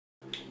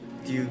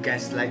Do you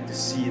guys like to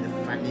see the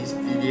funniest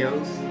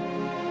videos?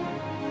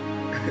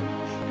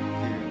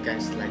 Do you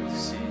guys like to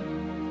see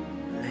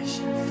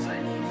Malaysian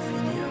funny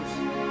videos?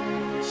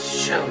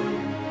 Show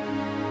me!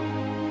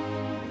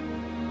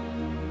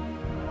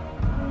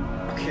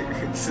 Okay,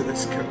 so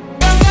let's go.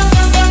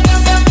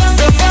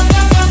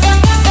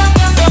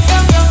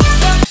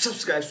 What's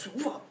up guys,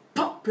 what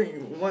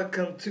popping?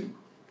 Welcome to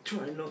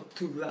Try Not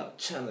Too Loud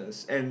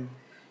challenge, and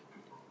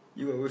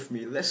you are with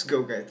me. Let's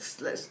go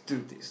guys, let's do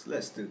this,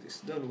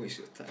 don't waste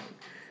your time.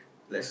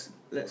 Let's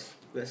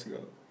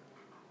go.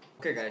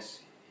 Okay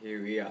guys,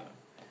 here we are.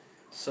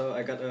 So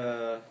I got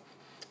a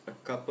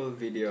couple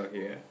video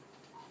here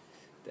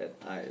that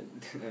I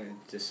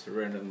just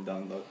random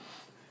download,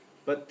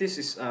 but this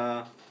is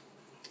a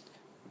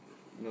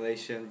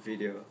Malaysian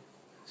video,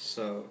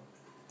 so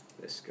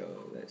let's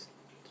go. Let's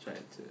try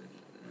to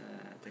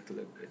take a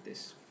look at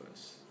this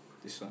first.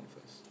 This one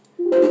first.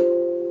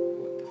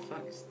 What the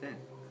fuck is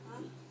that?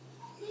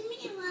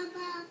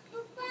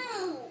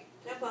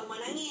 Kenapa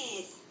Mama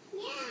nangis?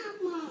 Ya,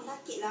 Mak.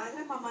 Sakitlah,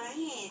 kenapa Mama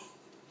nangis?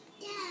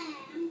 Ya,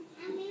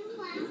 ambil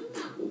buang.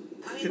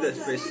 Look at that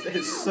face,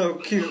 that's so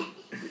cute.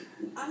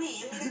 Ambil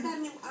kata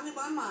Ambil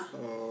buat Mama.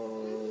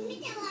 Oh.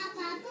 Ambil tahu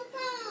apa-apa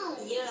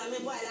pun. Ya,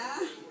 Ambil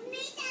buatlah.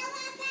 Ambil tahu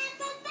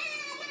apa-apa pun,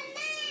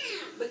 Mama.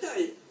 Betul?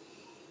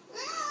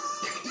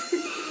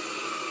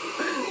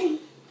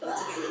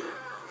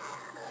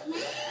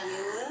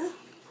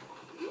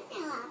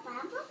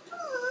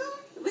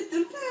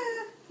 Betul ke?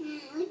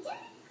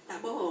 Tak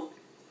bohong?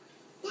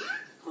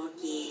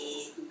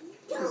 Okey.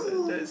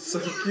 That's so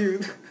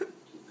cute.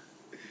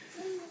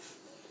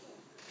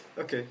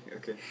 Okay,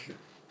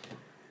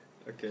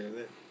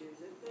 let.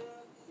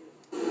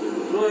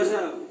 Close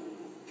up.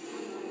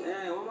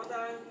 One more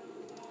time.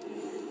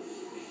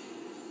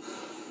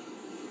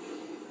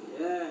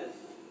 Yes.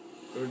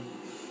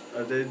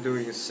 Are they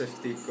doing a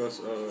safety course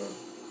or?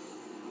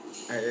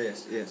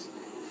 Yes.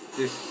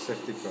 This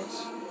safety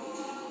course.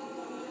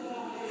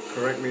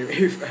 Correct me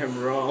if I'm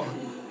wrong.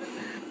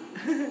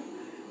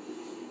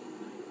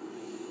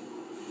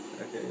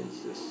 Okay,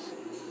 it's just.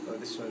 Oh,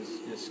 this one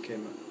just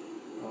came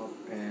up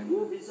and.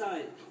 Move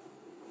inside.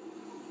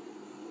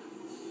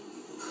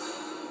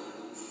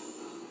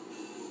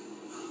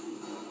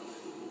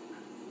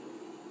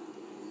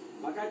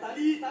 Pakai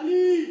tali.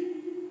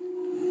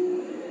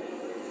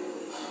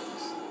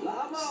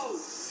 Labau.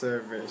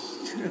 Savage.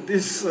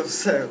 This is so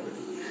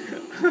savage.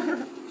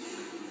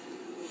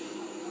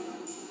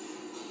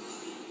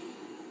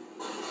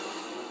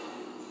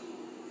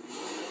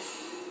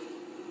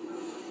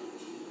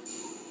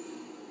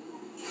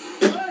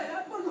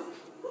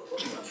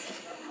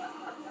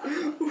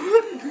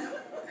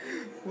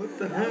 What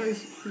the hell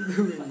is he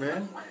doing,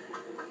 man?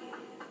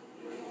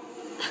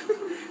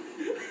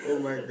 Oh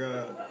my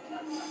god.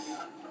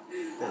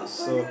 That's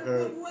so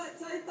hurt.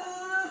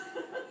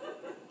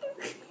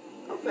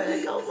 Apa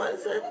yang kau buat,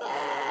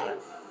 setan?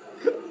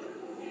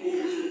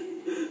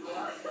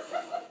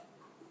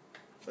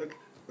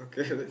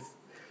 Okay,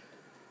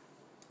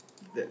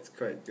 that's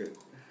quite good.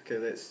 Okay,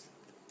 let's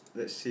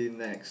see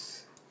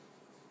next.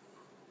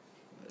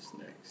 What's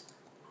next?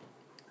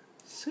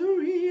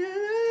 Sorry.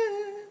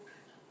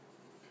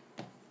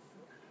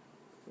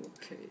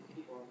 Okay.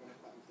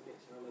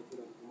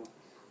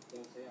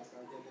 Dan saya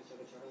akan ajarkan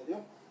cara-cara dia.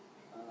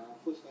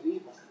 First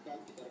kali pastikan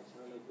kita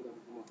ada lagu dalam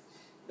rumah.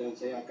 Dan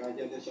saya akan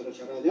ajarkan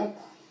cara-cara dia.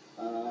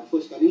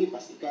 First kali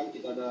pastikan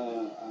kita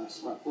ada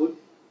smartphone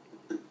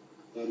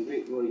dan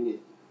duit RM2.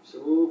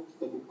 So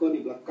kita buka di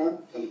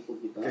belakang telefon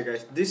kita. Okay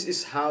guys, this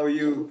is how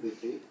you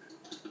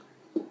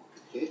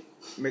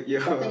make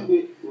your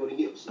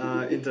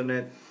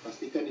internet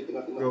pastikan di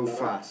tengah-tengah go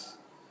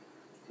fast.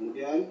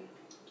 Kemudian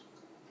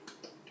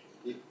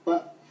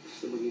lipat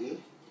sebegini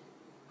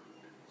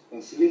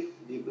dan selip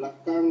di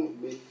belakang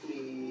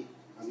bateri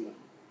anda.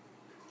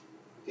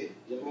 Okey,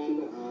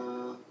 jangan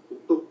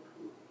tutup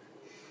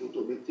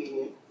untuk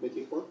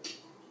bateri port.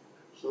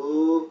 So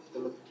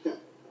kita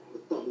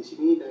letak di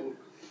sini dan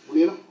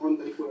bolehlah on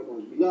telefon anda.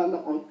 Bila anda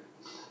on,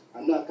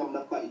 anda akan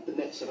mendapat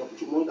internet secara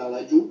percuma dan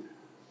laju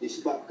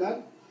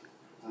disebabkan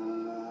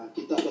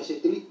kita ada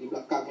satelit di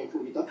belakang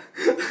handphone kita.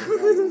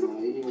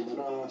 Ini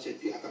mana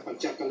satelit akan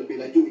pancarkan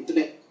lebih laju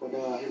internet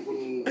pada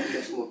handphone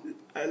anda semua.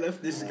 I love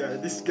this guy.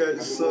 This guy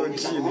is so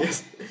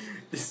genius.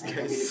 This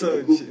guy is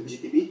so genius.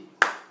 GTV.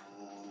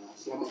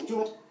 Selamat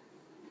berjumpa.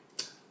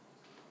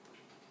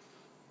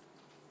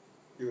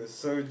 He was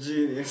so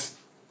genius.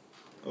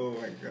 Oh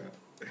my god.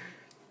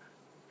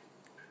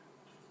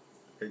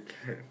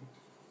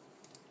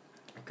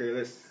 Okay,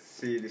 let's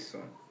see this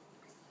one.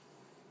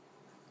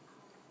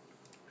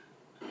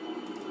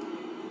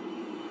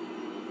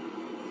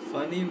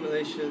 Funny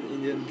Malaysian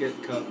Indian get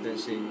caught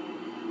dancing.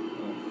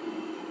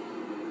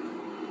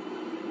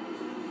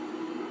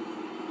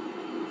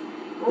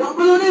 Apa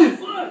lu ni?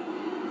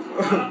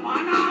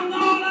 Mana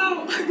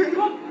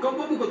kau? Kau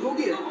buat kau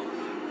joget.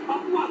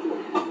 Apa tu?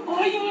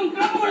 Oh, you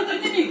kamu ada tak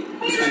sini?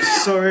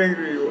 He's so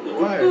angry.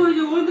 Why? Tu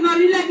je orang tengah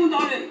relax pun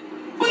tak boleh.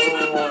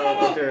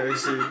 Oh, okay, I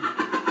see.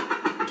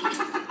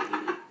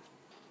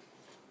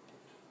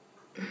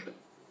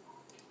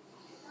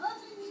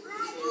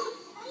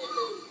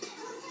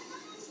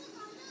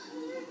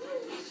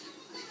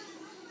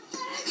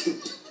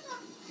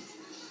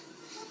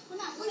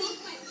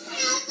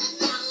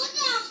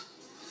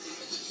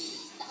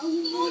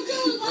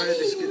 Why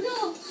this kid?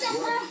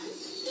 What?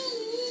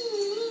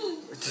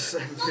 Just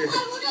I'm here.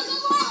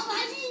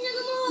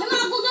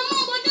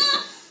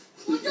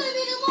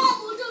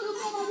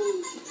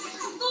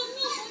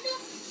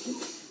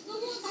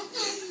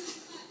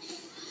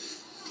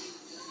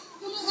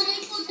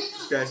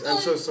 Guys,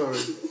 I'm so sorry.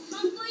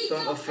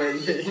 Don't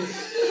offend me.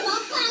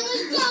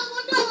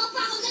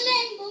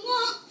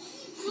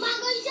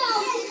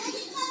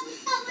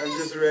 I'm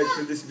just react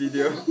to this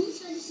video.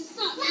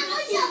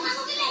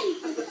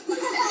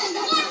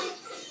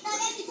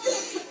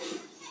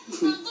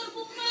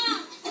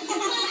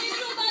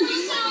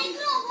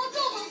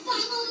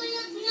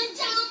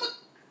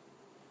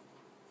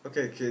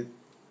 Okay, kid.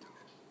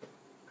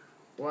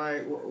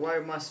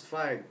 Why must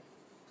fight?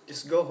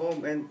 Just go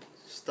home and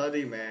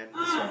study, man.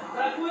 That's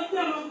right. Aku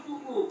aja aku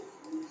tunggu.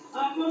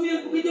 Aku ni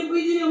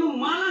kerja-kerja ni aku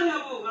malas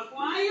aku. Aku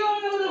ayo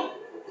dulu.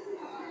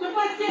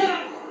 Cepat je.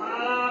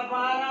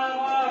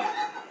 Parah.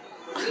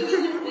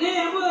 Ni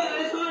apa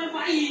restoran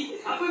pai?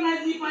 Apa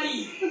nasi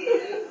pai?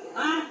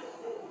 Ha?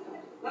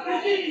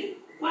 Makasih.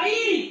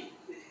 Pai.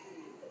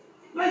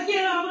 Masih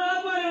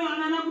apa yang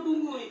anak aku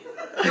tunggu ni.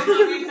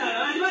 Cepat kita.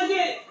 Cepat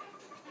je.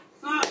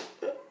 Ha.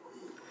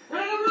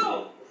 Jangan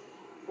bro.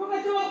 Kau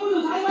kata apa tu?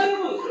 Sabar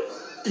dulu.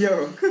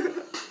 Yo,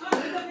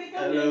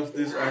 I love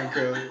this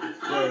uncle.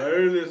 Yo, I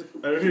really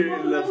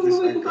love this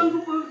uncle.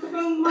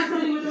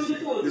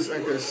 This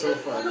uncle is so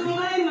funny.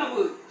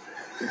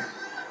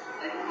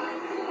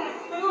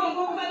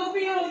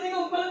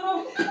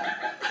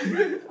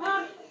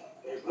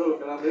 Bro,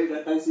 kalau boleh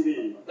datang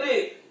sini.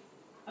 Hey,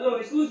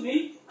 hello, excuse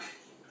me.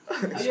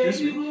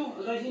 Excuse me. Bro,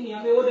 datang sini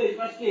ambil order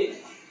cepat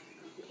sikit.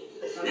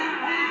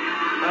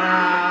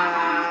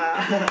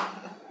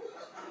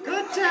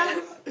 Gotcha.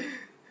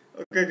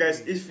 Okay guys,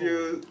 if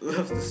you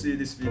love to see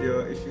this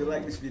video, if you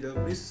like this video,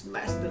 please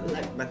smash the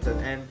like button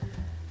and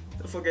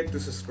don't forget to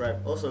subscribe.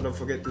 Also don't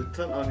forget to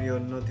turn on your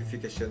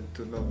notification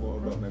to know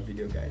more about my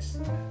video, guys.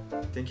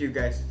 Thank you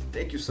guys.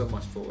 Thank you so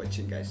much for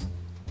watching, guys.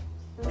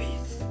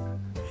 Peace.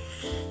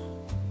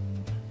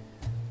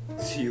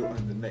 See you on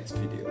the next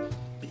video.